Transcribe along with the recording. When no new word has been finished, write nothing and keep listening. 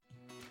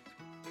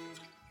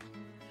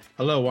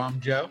Hello, I'm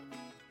Joe.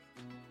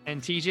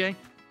 And TJ?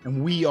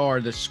 And we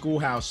are the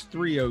Schoolhouse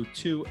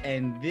 302,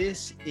 and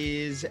this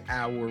is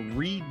our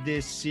Read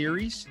This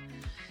series.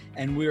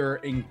 And we're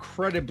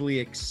incredibly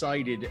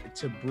excited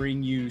to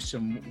bring you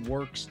some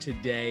works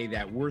today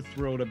that we're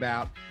thrilled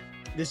about.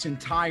 This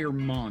entire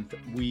month,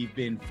 we've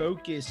been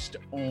focused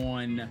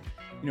on,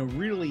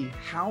 really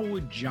how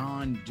would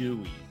John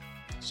Dewey,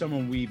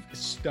 someone we've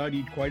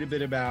studied quite a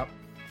bit about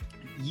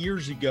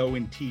years ago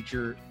in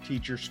teacher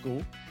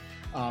school,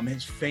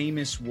 his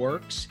famous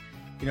works.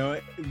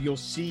 You'll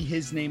see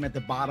his name at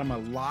the bottom, a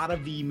lot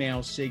of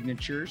email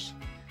signatures.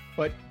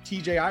 But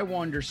TJ, I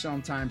wonder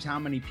sometimes how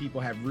many people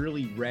have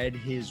really read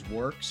his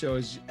work. So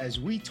as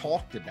we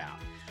talked about,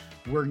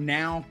 we're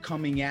now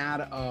coming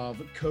out of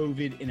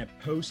COVID in a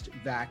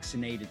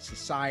post-vaccinated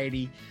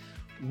society.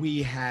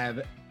 We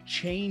have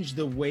changed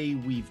the way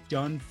we've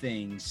done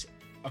things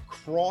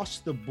across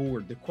the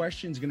board. The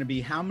question is going to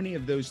be, how many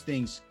of those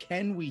things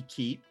can we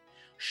keep?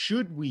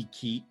 Should we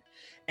keep?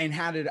 And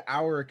how did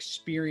our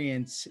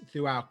experience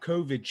throughout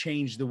COVID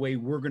change the way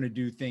we're going to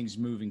do things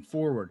moving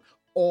forward?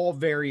 All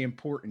very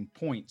important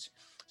points.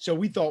 So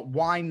we thought,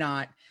 why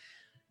not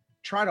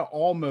try to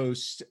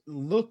almost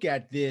look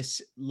at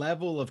this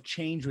level of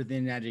change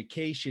within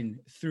education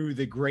through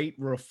the great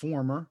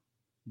reformer,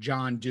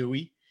 John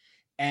Dewey,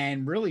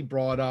 and really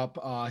brought up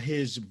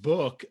his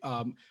book,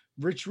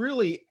 which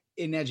really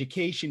in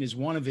education is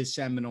one of his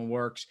seminal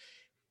works.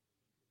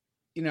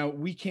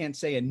 We can't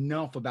say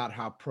enough about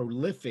how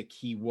prolific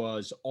he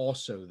was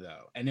also,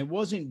 though. And it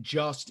wasn't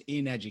just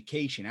in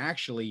education.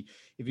 Actually,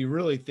 if you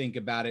really think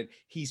about it,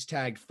 he's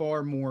tagged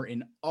far more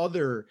in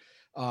other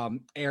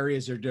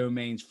areas or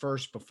domains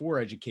first before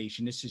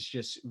education. This is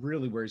just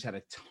really where he's had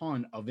a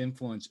ton of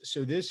influence.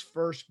 So this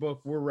first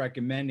book we're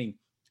recommending,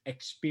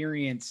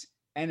 Experience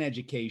and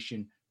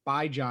Education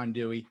by John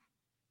Dewey.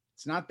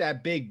 It's not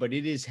that big, but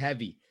it is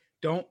heavy.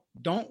 Don't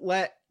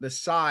let the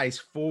size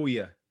fool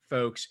you,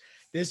 folks.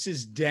 This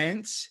is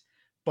dense,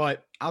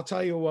 but I'll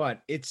tell you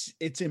what, it's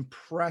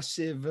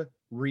impressive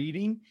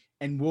reading,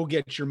 and will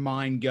get your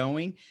mind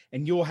going,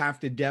 and you'll have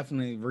to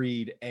definitely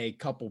read a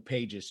couple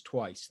pages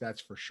twice.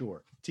 That's for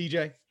sure.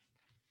 TJ?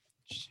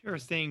 Sure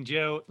thing,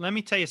 Joe. Let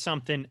me tell you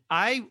something.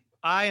 I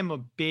am a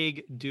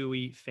big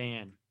Dewey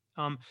fan,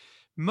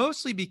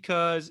 mostly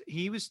because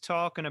he was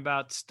talking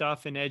about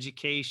stuff in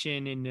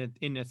education in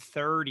the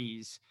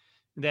 30s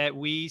that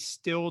we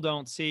still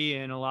don't see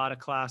in a lot of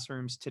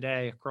classrooms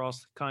today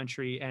across the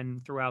country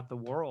and throughout the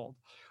world.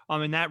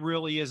 And that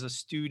really is a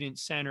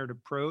student-centered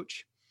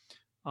approach.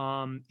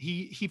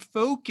 He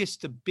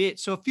focused a bit.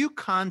 So a few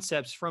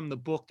concepts from the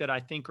book that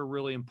I think are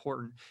really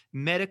important.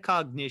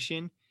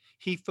 Metacognition.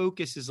 He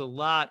focuses a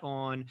lot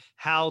on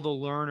how the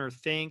learner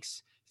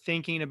thinks,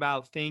 thinking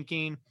about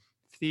thinking,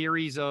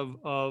 theories of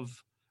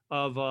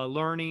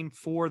learning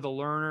for the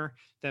learner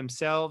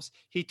themselves.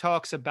 He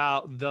talks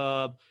about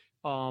the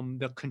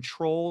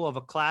control of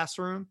a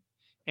classroom,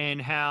 and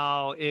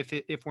how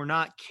if we're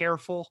not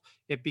careful,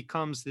 it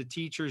becomes the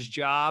teacher's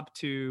job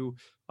to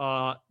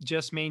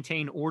just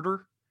maintain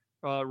order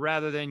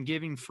rather than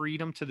giving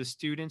freedom to the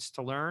students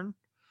to learn.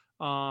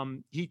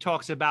 He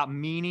talks about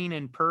meaning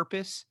and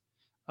purpose,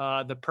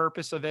 the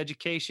purpose of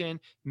education,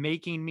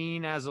 making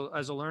meaning as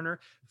a learner.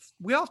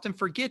 We often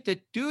forget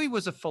that Dewey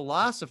was a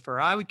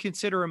philosopher. I would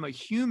consider him a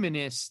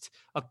humanist,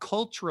 a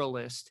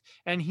culturalist,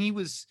 and he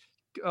was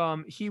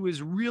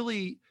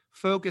really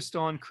focused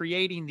on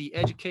creating the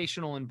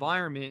educational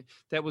environment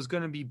that was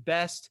going to be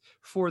best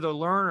for the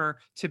learner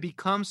to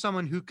become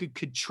someone who could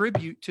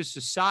contribute to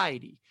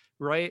society,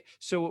 right?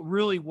 So it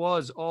really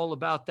was all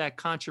about that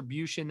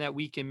contribution that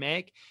we can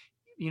make.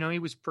 He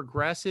was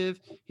progressive.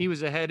 He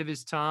was ahead of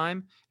his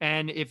time.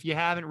 And if you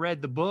haven't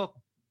read the book,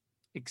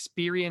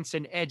 Experience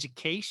and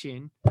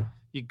Education,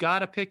 you got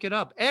to pick it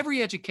up.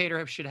 Every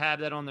educator should have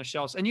that on their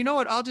shelves. And you know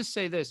what? I'll just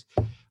say this.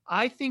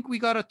 I think we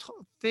got to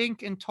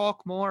think and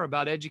talk more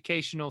about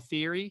educational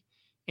theory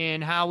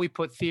and how we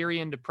put theory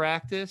into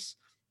practice,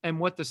 and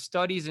what the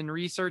studies and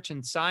research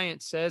and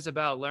science says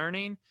about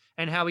learning,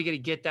 and how we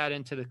get that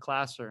into the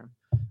classroom.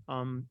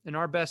 And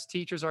our best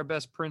teachers, our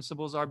best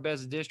principals, our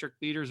best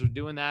district leaders are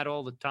doing that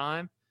all the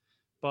time.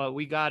 But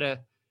we got to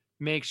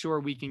make sure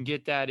we can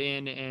get that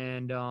in,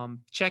 and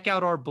check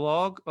out our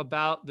blog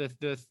about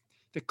the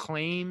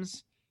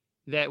claims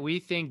that we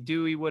think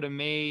Dewey would have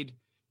made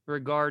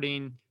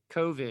regarding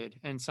COVID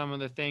and some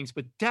of the things,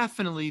 but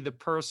definitely the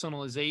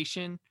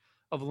personalization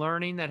of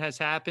learning that has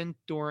happened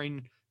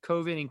during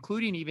COVID,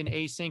 including even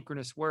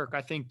asynchronous work.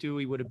 I think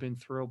Dewey would have been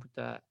thrilled with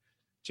that.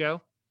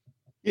 Joe?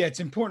 Yeah,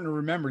 it's important to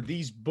remember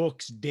these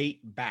books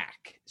date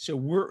back.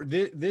 So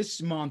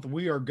this month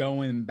we are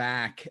going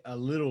back a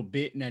little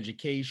bit in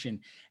education,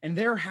 and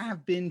there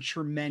have been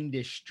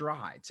tremendous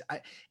strides.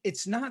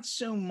 It's not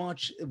so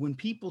much when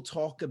people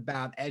talk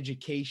about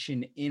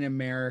education in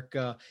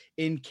America,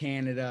 in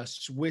Canada,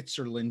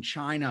 Switzerland,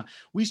 China,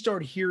 we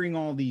start hearing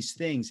all these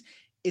things.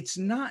 It's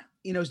not,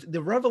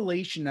 the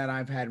revelation that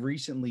I've had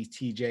recently,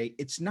 TJ,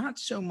 it's not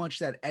so much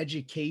that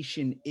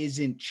education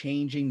isn't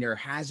changing. There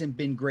hasn't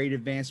been great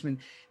advancement.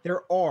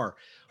 There are.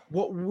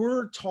 What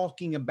we're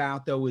talking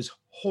about, though, is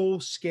whole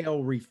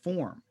scale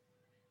reform.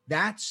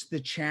 That's the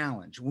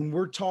challenge when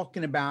we're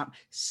talking about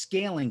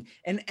scaling.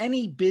 And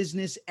any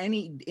business,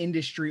 any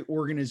industry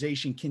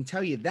organization can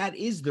tell you that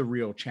is the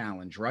real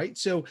challenge, right?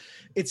 So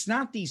it's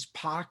not these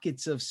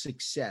pockets of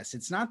success.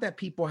 It's not that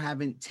people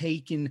haven't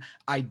taken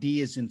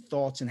ideas and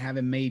thoughts and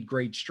haven't made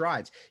great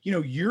strides.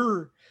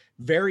 You're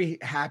very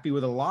happy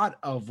with a lot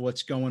of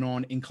what's going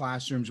on in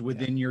classrooms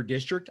within your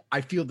district.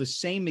 I feel the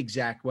same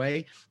exact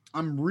way.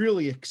 I'm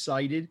really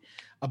excited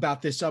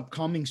about this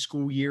upcoming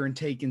school year and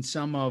taking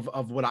some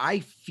of what I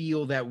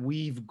feel that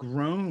we've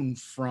grown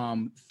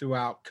from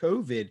throughout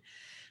COVID.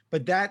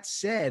 But that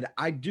said,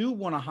 I do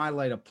want to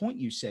highlight a point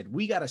you said.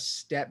 We got to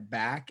step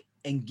back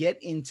and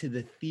get into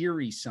the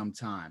theory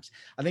sometimes.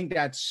 I think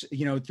that's,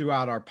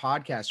 throughout our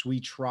podcast, we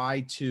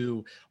try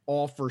to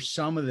offer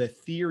some of the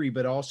theory,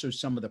 but also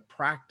some of the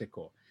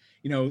practical.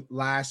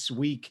 Last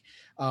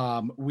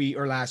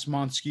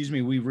month,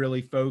 we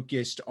really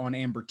focused on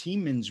Amber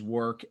Tieman's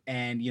work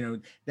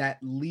and, that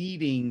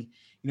leading,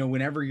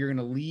 whenever you're going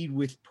to lead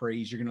with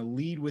praise, you're going to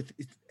lead with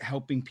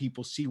helping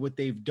people see what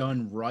they've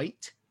done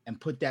right and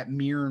put that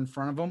mirror in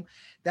front of them.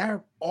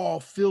 They're all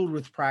filled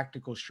with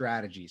practical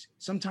strategies.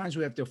 Sometimes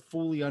we have to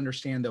fully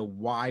understand though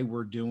why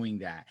we're doing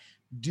that.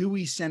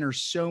 Dewey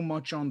centers so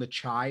much on the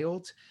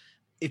child.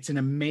 It's an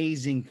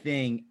amazing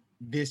thing,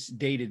 this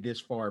dated this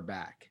far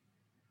back.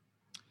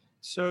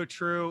 So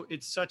true.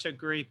 It's such a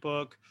great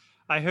book.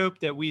 I hope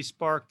that we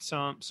sparked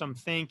some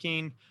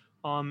thinking.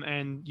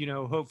 And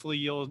hopefully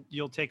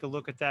you'll take a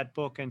look at that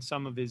book and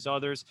some of his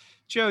others.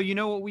 Joe,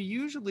 what we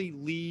usually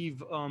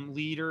leave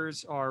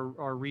leaders,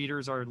 our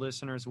readers, our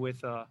listeners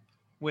with a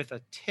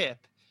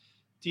tip.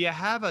 Do you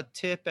have a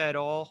tip at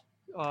all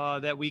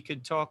that we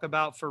could talk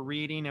about for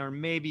reading, or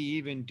maybe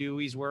even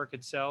Dewey's work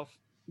itself?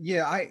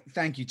 Yeah, I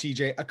thank you,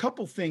 TJ. A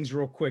couple things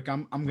real quick.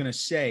 I'm going to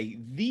say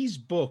these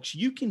books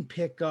you can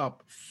pick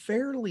up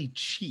fairly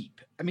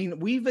cheap. I mean,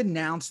 we've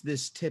announced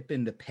this tip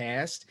in the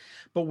past,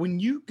 but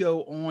when you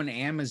go on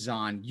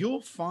Amazon,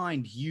 you'll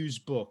find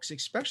used books,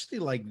 especially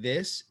like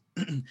this,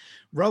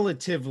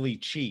 relatively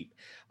cheap.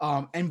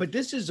 But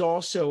this is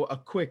also a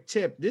quick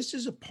tip. This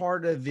is a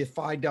part of the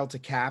Phi Delta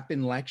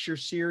Kappan lecture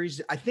series.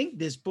 I think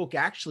this book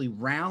actually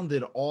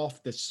rounded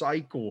off the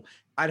cycle.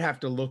 I'd have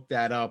to look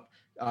that up.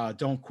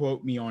 Don't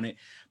quote me on it,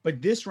 but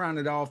this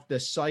rounded off the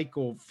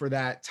cycle for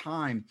that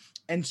time.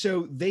 And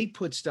so they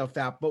put stuff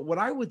out. But what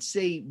I would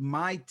say,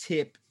 my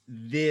tip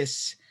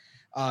this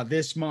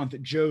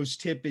month, Joe's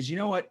tip is,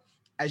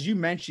 as you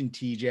mentioned,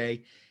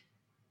 TJ,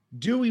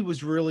 Dewey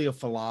was really a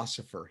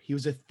philosopher. He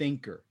was a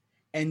thinker.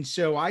 And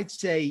so I'd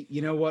say,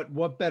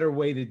 what better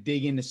way to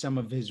dig into some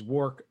of his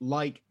work,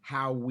 like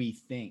How We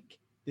Think.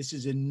 This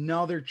is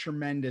another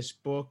tremendous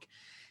book.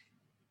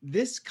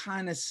 This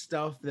kind of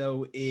stuff,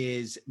 though,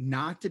 is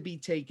not to be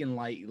taken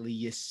lightly.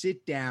 You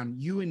sit down,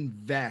 you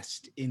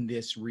invest in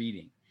this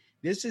reading.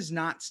 This is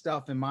not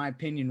stuff, in my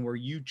opinion, where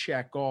you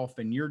check off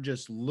and you're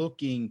just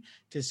looking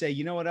to say,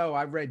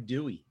 I read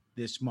Dewey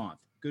this month.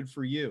 Good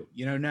for you.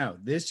 No,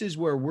 this is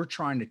where we're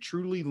trying to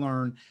truly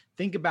learn,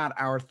 think about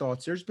our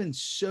thoughts. There's been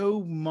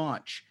so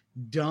much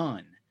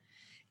done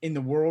in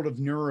the world of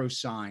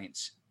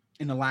neuroscience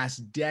in the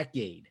last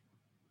decade.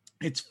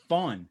 It's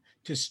fun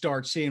to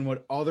start seeing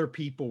what other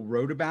people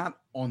wrote about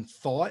on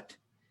thought,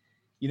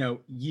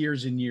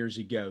 years and years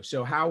ago.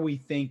 So How We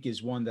Think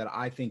is one that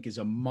I think is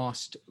a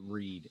must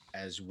read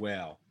as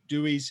well.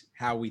 Dewey's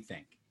How We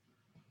Think.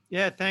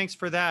 Yeah, thanks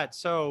for that.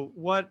 So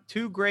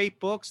two great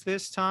books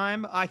this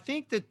time. I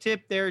think the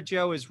tip there,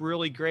 Joe, is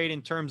really great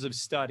in terms of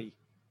study,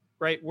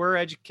 right? We're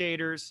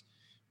educators.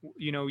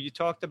 You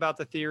talked about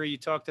the theory, you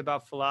talked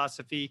about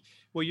philosophy.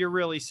 What you're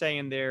really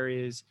saying there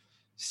is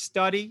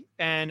study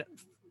and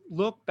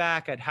look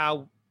back at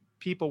how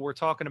people were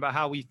talking about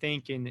how we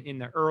think in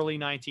the early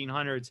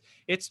 1900s.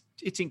 It's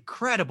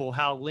incredible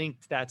how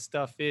linked that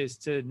stuff is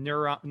to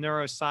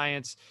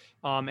neuroscience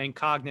and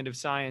cognitive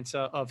science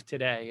of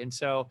today. And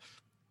so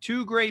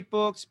 2 great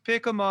books,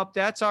 pick them up.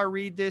 That's our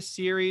Read This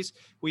series.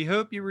 We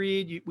hope you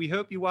read. We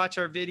hope you watch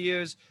our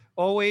videos,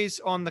 always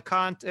on the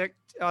context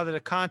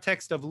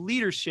of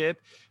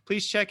leadership.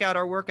 Please check out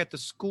our work at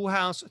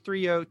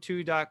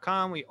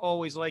theschoolhouse302.com. We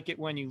always like it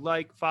when you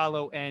like,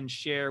 follow, and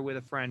share with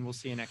a friend. We'll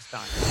see you next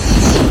time.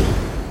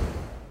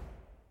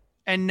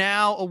 And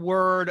now a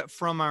word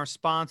from our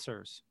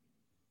sponsors.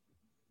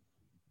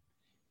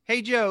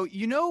 Hey, Joe,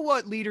 you know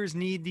what leaders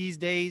need these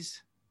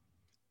days?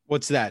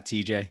 What's that,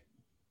 TJ?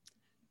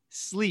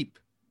 Sleep.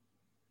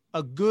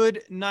 A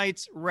good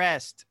night's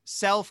rest,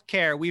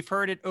 self-care. We've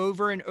heard it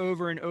over and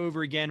over and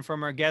over again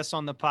from our guests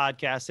on the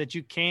podcast that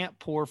you can't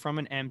pour from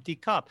an empty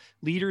cup.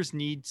 Leaders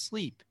need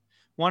sleep.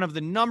 One of the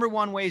number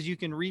one ways you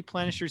can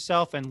replenish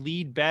yourself and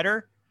lead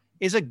better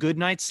is a good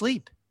night's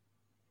sleep.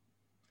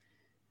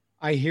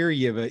 I hear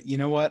you, but you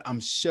know what? I'm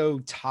so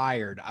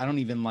tired. I don't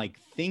even like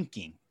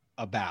thinking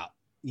about,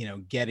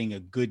 getting a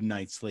good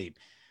night's sleep.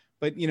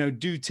 But,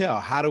 do tell,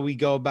 how do we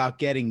go about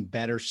getting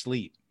better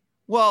sleep?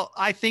 Well,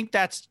 I think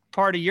that's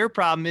part of your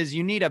problem is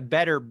you need a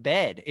better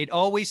bed. It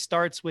always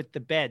starts with the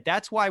bed.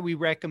 That's why we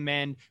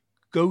recommend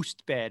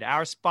Ghost Bed,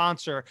 our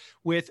sponsor,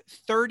 with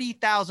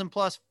 30,000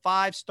 plus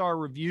 5-star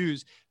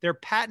reviews. Their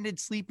patented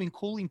sleep and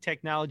cooling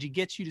technology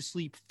gets you to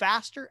sleep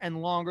faster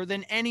and longer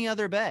than any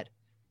other bed.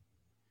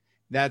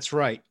 That's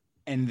right.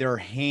 And their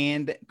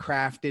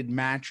handcrafted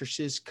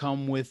mattresses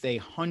come with a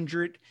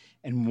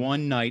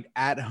 101 night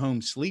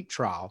at-home sleep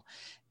trial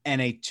and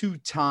a 2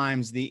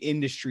 times the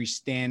industry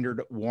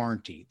standard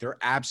warranty. They're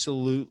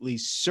absolutely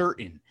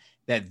certain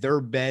that their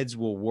beds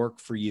will work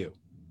for you.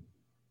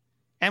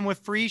 And with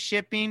free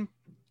shipping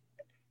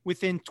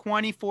within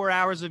 24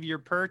 hours of your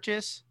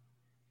purchase,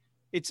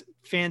 it's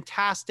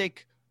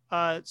fantastic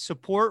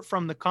support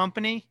from the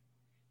company.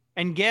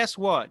 And guess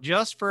what?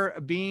 Just for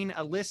being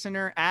a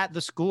listener at the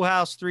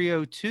Schoolhouse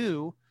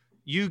 302,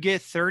 you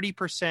get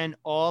 30%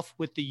 off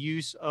with the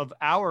use of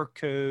our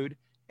code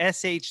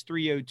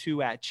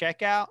SH302 at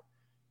checkout.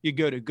 You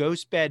go to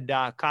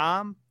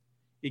ghostbed.com.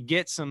 You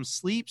get some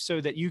sleep so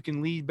that you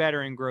can lead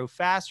better and grow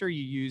faster.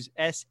 You use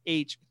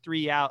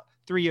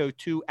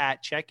SH302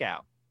 at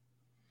checkout.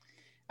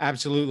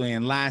 Absolutely.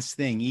 And last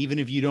thing, even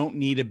if you don't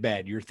need a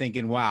bed, you're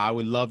thinking, wow, I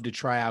would love to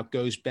try out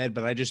Ghost Bed,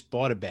 but I just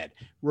bought a bed.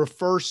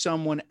 Refer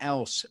someone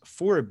else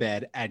for a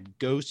bed at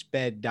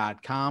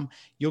ghostbed.com.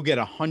 You'll get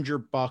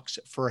 $100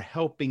 for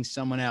helping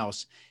someone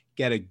else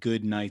get a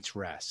good night's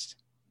rest.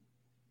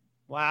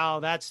 Wow,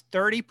 that's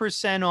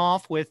 30%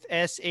 off with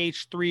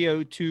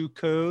SH302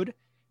 code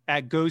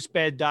at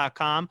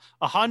ghostbed.com.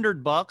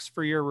 $100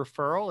 for your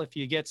referral if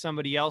you get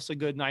somebody else a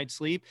good night's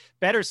sleep.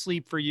 Better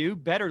sleep for you,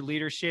 better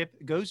leadership.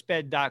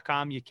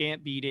 Ghostbed.com. You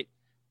can't beat it.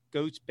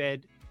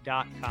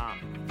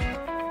 Ghostbed.com.